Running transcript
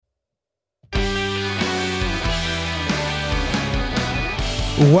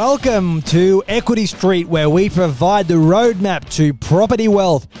Welcome to Equity Street, where we provide the roadmap to property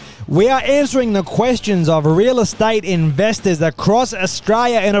wealth. We are answering the questions of real estate investors across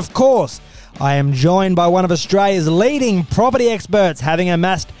Australia, and of course, I am joined by one of Australia's leading property experts, having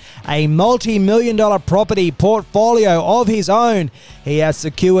amassed a multi-million-dollar property portfolio of his own. He has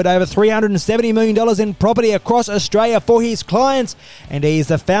secured over $370 million in property across Australia for his clients, and he is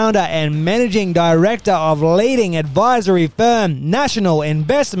the founder and managing director of leading advisory firm National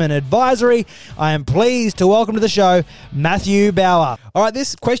Investment Advisory. I am pleased to welcome to the show Matthew Bauer. All right,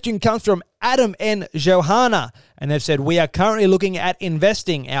 this question comes from Adam and Johanna, and they've said, we are currently looking at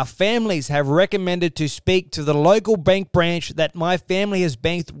investing. Our families have recommended to speak to the local bank branch that my family has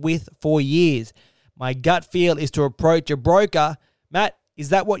banked with for years. My gut feel is to approach a broker. Matt, is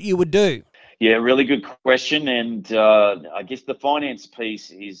that what you would do? Yeah, really good question. And I guess the finance piece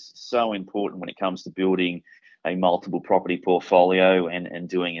is so important when it comes to building a multiple property portfolio and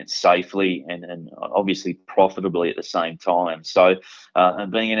doing it safely and obviously profitably at the same time. So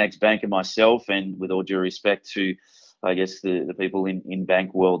and being an ex-banker myself, and with all due respect to, I guess, the people in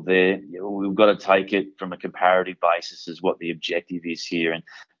bank world there, we've got to take it from a comparative basis as what the objective is here. And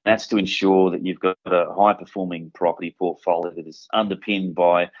that's to ensure that you've got a high-performing property portfolio that is underpinned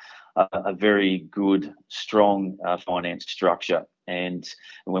by a very good, strong finance structure. And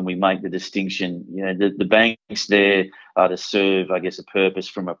when we make the distinction, the banks there are to serve, I guess, a purpose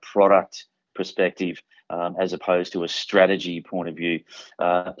from a product perspective as opposed to a strategy point of view.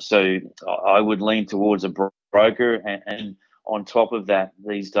 So I would lean towards a broker. And on top of that,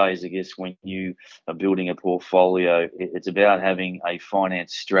 these days, I guess, when you are building a portfolio, it's about having a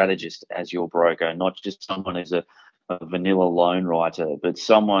finance strategist as your broker, not just someone who's a vanilla loan writer, but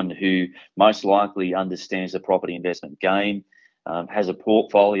someone who most likely understands the property investment game, has a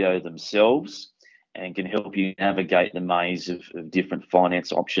portfolio themselves, and can help you navigate the maze of different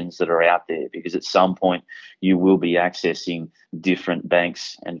finance options that are out there, because at some point you will be accessing different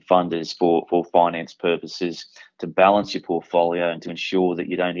banks and funders for finance purposes to balance your portfolio and to ensure that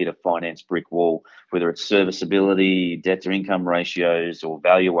you don't hit a finance brick wall, whether it's serviceability, debt to income ratios, or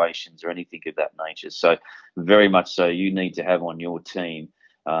valuations, or anything of that nature. So very much so, you need to have on your team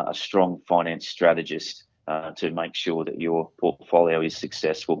a strong finance strategist to make sure that your portfolio is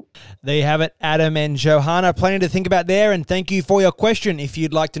successful. There you have it, Adam and Johanna. Plenty to think about there, and thank you for your question. If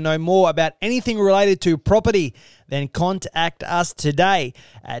you'd like to know more about anything related to property, then contact us today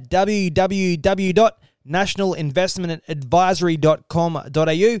at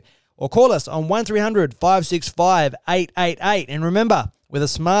www.nationalinvestmentadvisory.com.au or call us on 1300 565 888. And remember, with a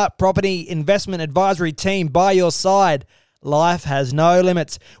smart property investment advisory team by your side, life has no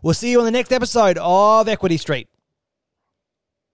limits. We'll see you on the next episode of Equity Street.